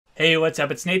Hey, what's up?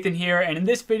 It's Nathan here, and in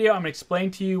this video I'm going to explain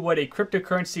to you what a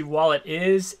cryptocurrency wallet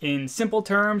is in simple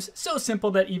terms, so simple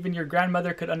that even your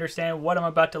grandmother could understand what I'm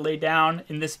about to lay down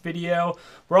in this video.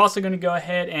 We're also going to go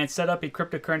ahead and set up a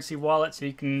cryptocurrency wallet so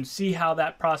you can see how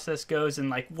that process goes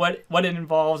and like what it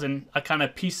involves, and I kind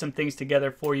of piece some things together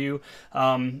for you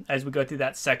as we go through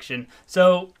that section.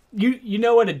 So you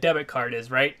know what a debit card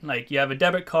is, right? Like you have a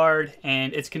debit card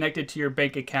and it's connected to your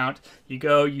bank account.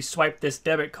 You swipe this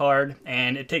debit card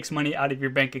and it takes money out of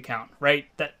your bank account, right?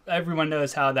 That everyone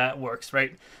knows how that works,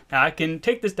 right? Now I can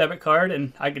take this debit card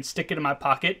and I can stick it in my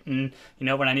pocket, and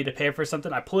when I need to pay for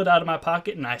something, I pull it out of my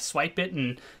pocket and I swipe it,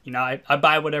 and I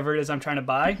buy whatever it is I'm trying to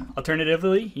buy.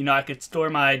 Alternatively, I could store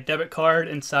my debit card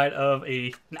inside of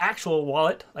an actual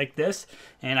wallet like this,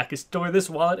 and I could store this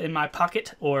wallet in my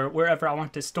pocket or wherever I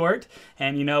want to store it,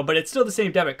 and but it's still the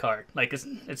same debit card. Like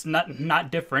it's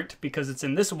not different because it's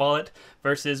in this wallet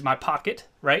versus my pocket,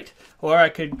 right? Or I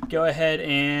could go ahead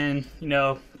and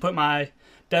put my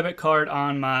debit card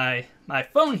on my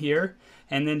phone here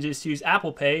and then just use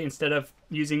Apple Pay instead of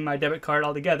using my debit card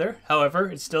altogether. However,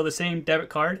 it's still the same debit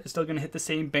card. It's still going to hit the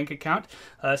same bank account,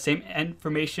 same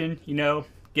information,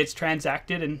 gets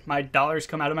transacted, and my dollars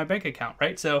come out of my bank account,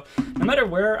 right? So no matter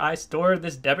where I store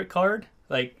this debit card,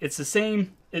 like it's the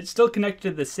same, it's still connected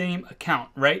to the same account,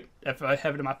 right? If I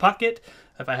have it in my pocket,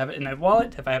 if I have it in my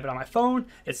wallet, if I have it on my phone,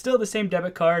 it's still the same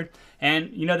debit card.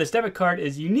 And this debit card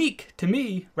is unique to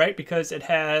me, right? Because it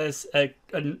has a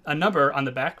number on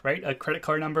the back, right? A credit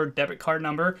card number, debit card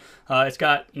number. It's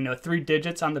got 3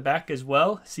 digits on the back as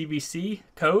well, CVC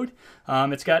code.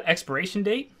 It's got expiration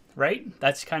date, right?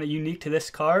 That's kind of unique to this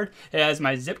card. It has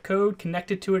my zip code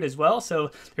connected to it as well.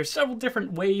 So there's several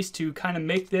different ways to kind of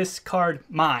make this card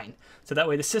mine. So that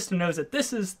way the system knows that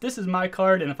this is my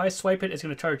card, and if I swipe it, it's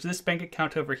going to charge this bank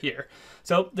account over here.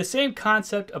 So the same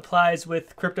concept applies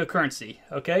with cryptocurrency,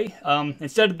 okay?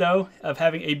 Instead though of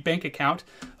having a bank account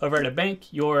over at a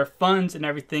bank, your funds and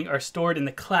everything are stored in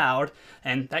the cloud,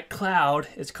 and that cloud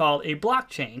is called a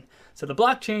blockchain. So the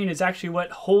blockchain is actually what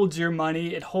holds your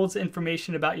money. It holds the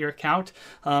information about your account,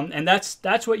 and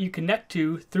that's what you connect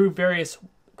to through various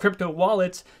crypto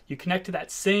wallets. You connect to that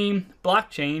same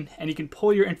blockchain and you can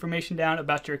pull your information down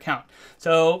about your account.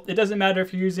 So it doesn't matter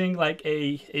if you're using like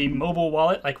a mobile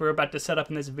wallet like we're about to set up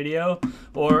in this video,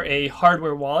 or a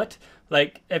hardware wallet.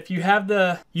 Like if you have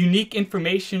the unique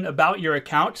information about your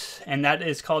account, and that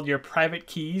is called your private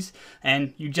keys,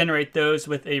 and you generate those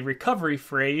with a recovery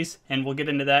phrase, and we'll get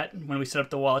into that when we set up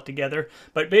the wallet together.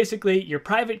 But basically your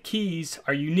private keys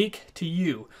are unique to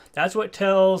you. That's what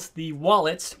tells the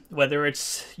wallets, whether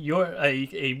it's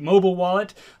a mobile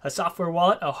wallet, a software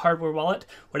wallet, a hardware wallet,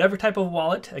 whatever type of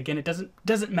wallet, again, it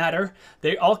doesn't matter.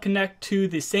 They all connect to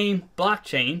the same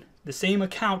blockchain, the same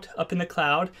account up in the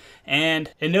cloud,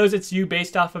 and it knows it's you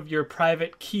based off of your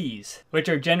private keys, which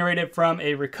are generated from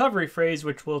a recovery phrase,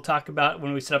 which we'll talk about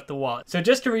when we set up the wallet. So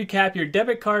just to recap, your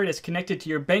debit card is connected to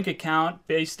your bank account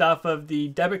based off of the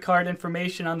debit card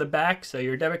information on the back. So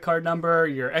your debit card number,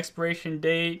 your expiration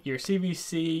date, your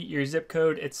CVC, your zip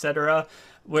code, etc.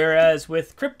 Whereas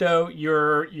with crypto,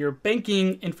 your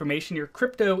banking information, your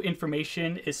crypto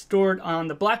information is stored on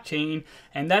the blockchain,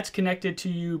 and that's connected to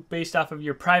you based off of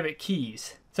your private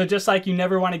keys. So just like you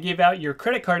never want to give out your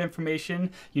credit card information,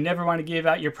 you never want to give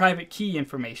out your private key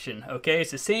information, okay?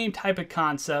 It's the same type of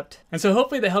concept. And so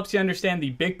hopefully that helps you understand the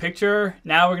big picture.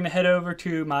 Now we're going to head over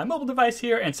to my mobile device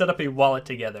here and set up a wallet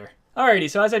together. Alrighty,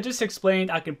 so as I just explained,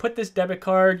 I can put this debit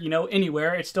card,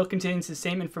 anywhere. It still contains the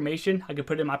same information. I could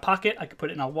put it in my pocket, I could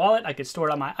put it in a wallet, I could store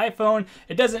it on my iPhone.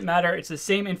 It doesn't matter, it's the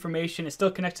same information. It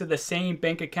still connects to the same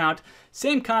bank account.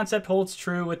 Same concept holds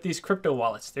true with these crypto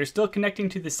wallets. They're still connecting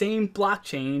to the same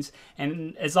blockchains,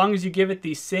 and as long as you give it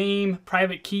the same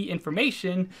private key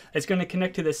information, it's going to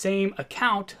connect to the same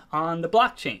account on the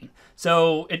blockchain.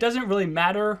 So it doesn't really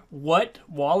matter what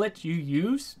wallet you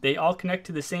use. They all connect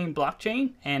to the same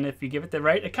blockchain, and if you give it the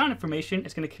right account information,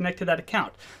 it's going to connect to that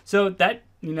account. So that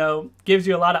gives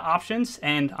you a lot of options,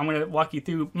 and I'm going to walk you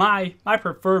through my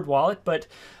preferred wallet. But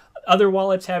other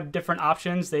wallets have different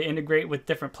options. They integrate with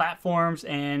different platforms,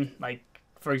 and like,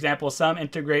 for example, some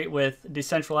integrate with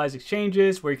decentralized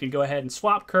exchanges where you can go ahead and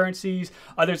swap currencies.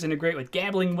 Others integrate with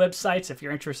gambling websites if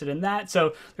you're interested in that.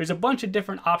 So there's a bunch of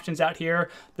different options out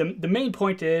here. The main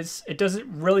point is it doesn't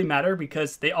really matter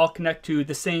because they all connect to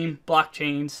the same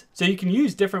blockchains. So you can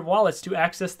use different wallets to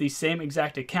access the same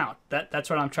exact account. That's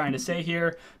what I'm trying to say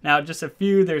here. Now, just a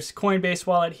few. There's Coinbase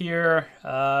wallet here.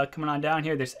 Coming on down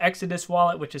here, there's Exodus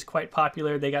wallet, which is quite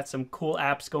popular. They got some cool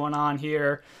apps going on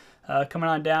here. Coming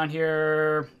on down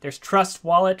here, there's Trust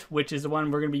Wallet, which is the one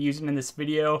we're going to be using in this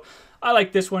video. I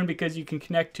like this one because you can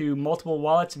connect to multiple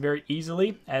wallets very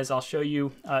easily, as I'll show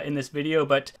you in this video,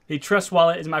 but the Trust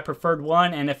Wallet is my preferred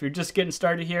one, and if you're just getting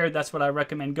started here, that's what I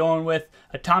recommend going with.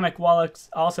 Atomic Wallet's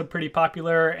also pretty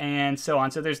popular, and so on.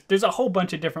 So there's a whole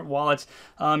bunch of different wallets.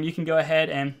 You can go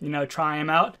ahead and try them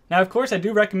out. Now, of course, I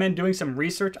do recommend doing some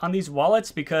research on these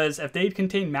wallets, because if they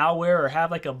contain malware or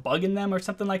have like a bug in them or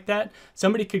something like that,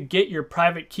 somebody could get your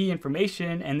private key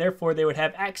information, and therefore they would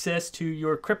have access to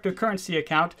your cryptocurrency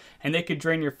account and they could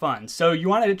drain your funds. So you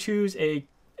wanted to choose a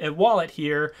wallet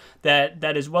here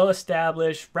that is well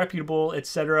established, reputable,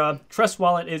 etc. Trust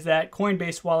Wallet is that,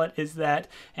 Coinbase Wallet is that,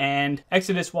 and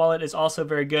Exodus Wallet is also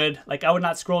very good. Like, I would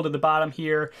not scroll to the bottom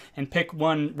here and pick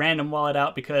one random wallet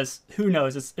out, because who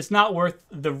knows, it's not worth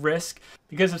the risk.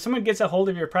 Because if someone gets a hold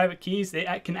of your private keys,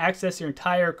 they can access your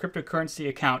entire cryptocurrency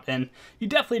account, and you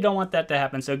definitely don't want that to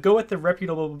happen. So go with the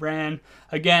reputable brand.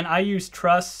 Again, I use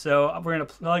Trust, so we're going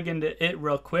to plug into it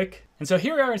real quick. And so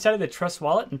here we are inside of the Trust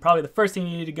Wallet, and probably the first thing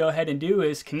you need to go ahead and do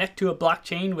is connect to a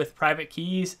blockchain with private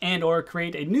keys, and or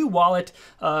create a new wallet,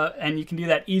 and you can do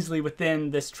that easily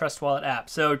within this Trust Wallet app.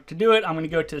 So to do it, I'm going to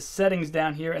go to Settings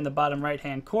down here in the bottom right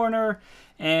hand corner.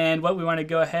 And what we want to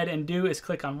go ahead and do is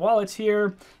click on Wallets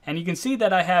here. And you can see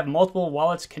that I have multiple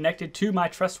wallets connected to my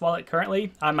Trust Wallet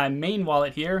currently. On my main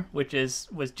wallet here, which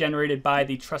was generated by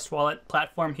the Trust Wallet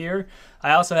platform here.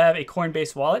 I also have a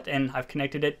Coinbase wallet, and I've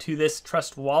connected it to this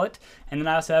Trust Wallet. And then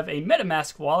I also have a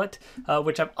MetaMask wallet,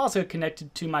 which I've also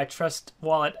connected to my Trust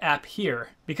Wallet app here.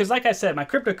 Because like I said, my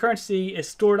cryptocurrency is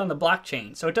stored on the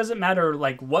blockchain. So it doesn't matter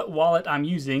like what wallet I'm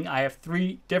using. I have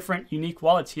 3 different unique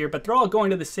wallets here, but they're all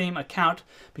going to the same account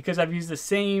because I've used the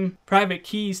same private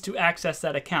keys to access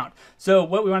that account. So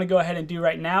what we want to go ahead and do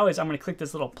right now is I'm going to click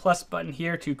this little plus button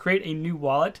here to create a new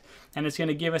wallet, and it's going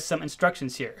to give us some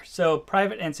instructions here. So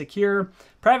private and secure.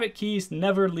 Private keys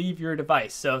never leave your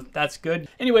device, so that's good.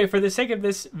 Anyway, for the sake of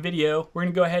this video, we're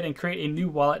going to go ahead and create a new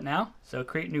wallet now. So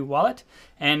create new wallet,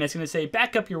 and it's going to say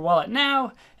back up your wallet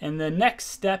now, and the next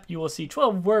step you will see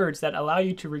 12 words that allow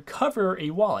you to recover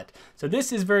a wallet. So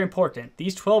this is very important.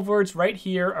 These 12 words right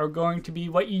here are going to be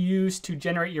what you use to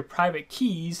generate your private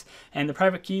keys, and the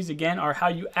private keys again are how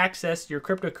you access your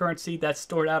cryptocurrency that's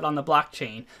stored out on the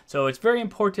blockchain. So it's very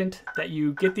important that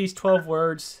you get these 12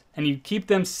 words and you keep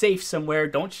them safe somewhere.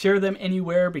 Don't share them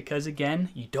anywhere, because again,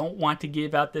 you don't want to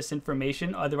give out this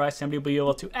information, otherwise somebody will be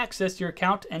able to access your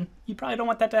account, and you probably don't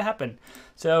want that to happen.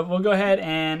 So we'll go ahead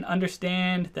and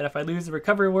understand that if I lose the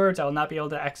recovery words, I will not be able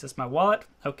to access my wallet.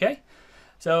 Okay,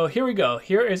 so here we go.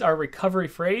 Here is our recovery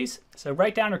phrase. So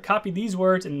write down or copy these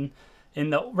words in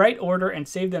the right order and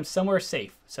save them somewhere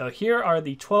safe. So here are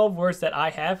the 12 words that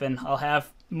I have, and I'll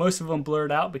have most of them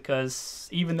blurred out because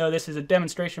even though this is a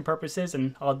demonstration purposes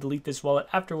and I'll delete this wallet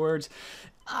afterwards,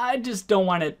 I just don't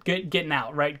want it getting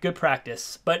out, right? Good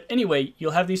practice. But anyway,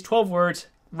 you'll have these 12 words,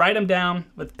 write them down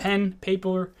with pen,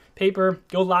 paper,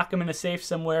 go lock them in a safe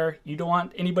somewhere. You don't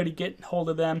want anybody getting hold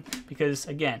of them, because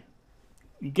again,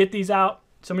 you get these out,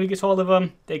 somebody gets hold of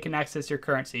them, they can access your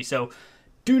currency. So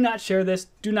do not share this,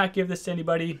 do not give this to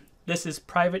anybody. This is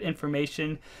private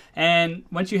information. And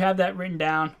once you have that written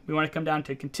down, we want to come down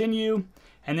to continue,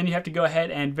 and then you have to go ahead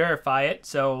and verify it.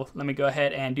 So let me go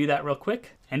ahead and do that real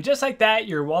quick. And just like that,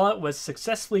 your wallet was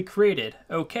successfully created.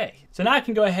 Okay, so now I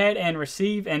can go ahead and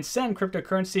receive and send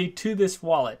cryptocurrency to this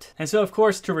wallet. And so of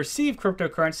course, to receive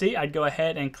cryptocurrency, I'd go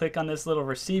ahead and click on this little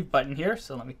receive button here.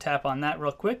 So let me tap on that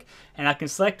real quick, and I can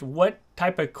select what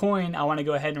type of coin I want to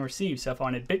go ahead and receive. So if I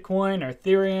wanted Bitcoin or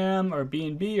Ethereum or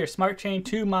BNB or Smart Chain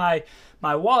to my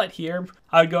wallet here,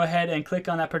 I would go ahead and click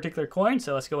on that particular coin.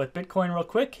 So let's go with Bitcoin real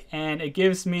quick, and it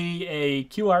gives me a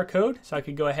QR code. So I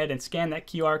could go ahead and scan that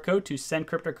QR code to send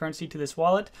cryptocurrency to this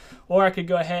wallet, or I could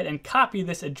go ahead and copy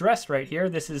this address right here.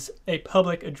 This is a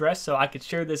public address, so I could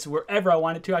share this wherever I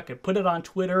wanted to. I could put it on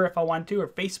Twitter if I wanted to, or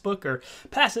Facebook, or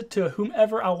pass it to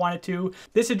whomever I wanted to.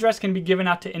 This address can be given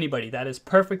out to anybody. That is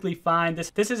perfectly fine.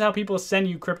 This is how people send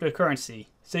you cryptocurrency.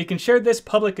 So you can share this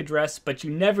public address, but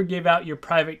you never give out your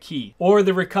private key or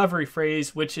the recovery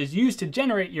phrase, which is used to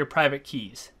generate your private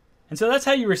keys. And so that's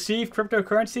how you receive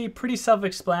cryptocurrency. Pretty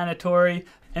self-explanatory.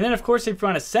 And then of course, if you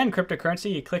want to send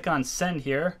cryptocurrency, you click on send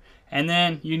here. And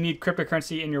then you need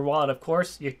cryptocurrency in your wallet, of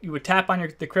course. You would tap on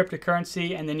the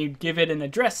cryptocurrency, and then you'd give it an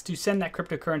address to send that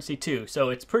cryptocurrency to. So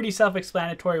it's pretty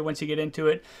self-explanatory once you get into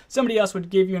it. Somebody else would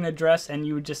give you an address, and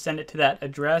you would just send it to that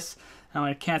address. I'm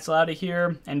going to cancel out of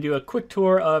here and do a quick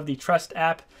tour of the Trust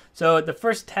app. So the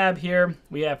first tab here,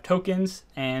 we have tokens,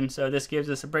 and so this gives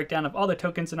us a breakdown of all the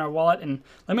tokens in our wallet. And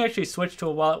let me actually switch to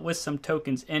a wallet with some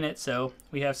tokens in it. So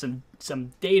we have some put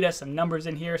some data, some numbers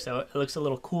in here so it looks a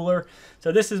little cooler.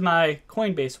 So this is my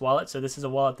Coinbase wallet. So this is a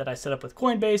wallet that I set up with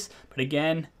Coinbase, but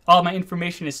again, all my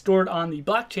information is stored on the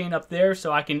blockchain up there,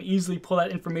 so I can easily pull that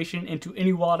information into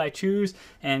any wallet I choose.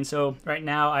 And so right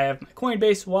now I have my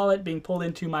Coinbase wallet being pulled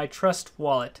into my Trust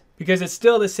wallet, because it's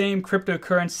still the same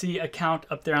cryptocurrency account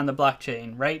up there on the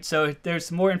blockchain, right? So there's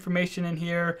some more information in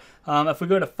here. If we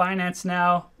go to finance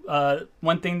now,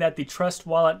 one thing that the Trust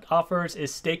wallet offers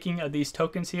is staking of these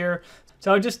tokens here.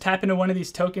 So I'll just tap into one of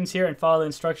these tokens here and follow the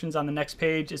instructions on the next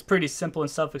page. It's pretty simple and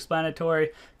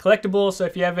self-explanatory. Collectible, so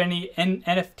if you have any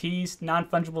NFTs,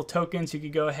 non-fungible tokens, you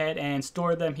could go ahead and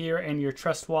store them here in your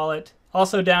Trust wallet.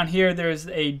 Also down here, there's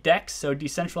a DEX, so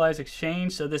decentralized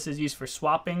exchange. So this is used for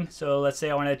swapping. So let's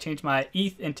say I want to change my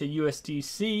ETH into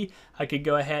USDC. I could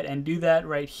go ahead and do that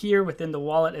right here within the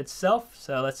wallet itself.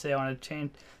 So let's say I want to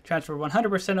transfer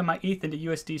 100% of my ETH into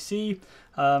USDC.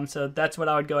 So that's what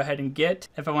I would go ahead and get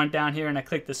if I went down here and I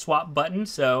click the swap button.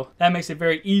 So that makes it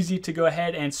very easy to go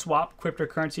ahead and swap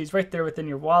cryptocurrencies right there within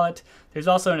your wallet. There's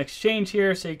also an exchange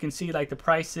here, so you can see like the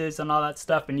prices and all that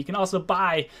stuff. And you can also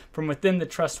buy from within the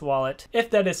Trust wallet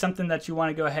if that is something that you want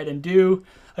to go ahead and do.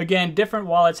 Again, different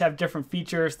wallets have different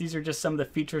features. These are just some of the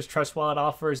features Trust Wallet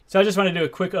offers. So I just want to do a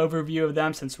quick overview of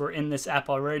them since we're in this app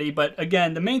already. But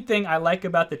again, the main thing I like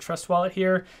about the Trust Wallet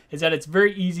here is that it's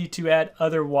very easy to add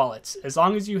other wallets. As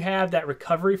long as you have that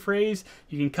recovery phrase,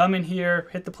 you can come in here,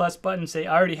 hit the plus button, say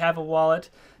I already have a wallet.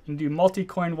 You can do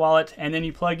multi-coin wallet, and then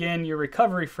you plug in your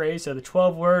recovery phrase, so the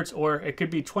 12 words, or it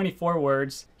could be 24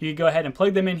 words. You could go ahead and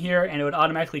plug them in here, and it would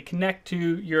automatically connect to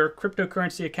your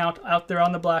cryptocurrency account out there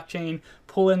on the blockchain,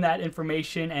 pull in that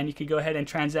information, and you could go ahead and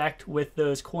transact with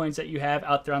those coins that you have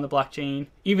out there on the blockchain,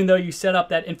 even though you set up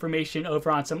that information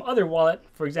over on some other wallet,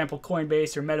 for example,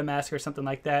 Coinbase or MetaMask or something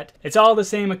like that. It's all the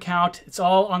same account. It's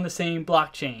all on the same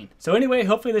blockchain. So anyway,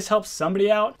 hopefully this helps somebody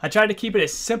out. I try to keep it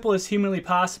as simple as humanly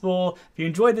possible. If you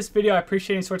enjoyed this video, I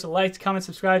appreciate any sorts of likes, comments,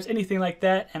 subscribes, anything like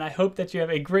that, and I hope that you have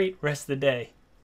a great rest of the day.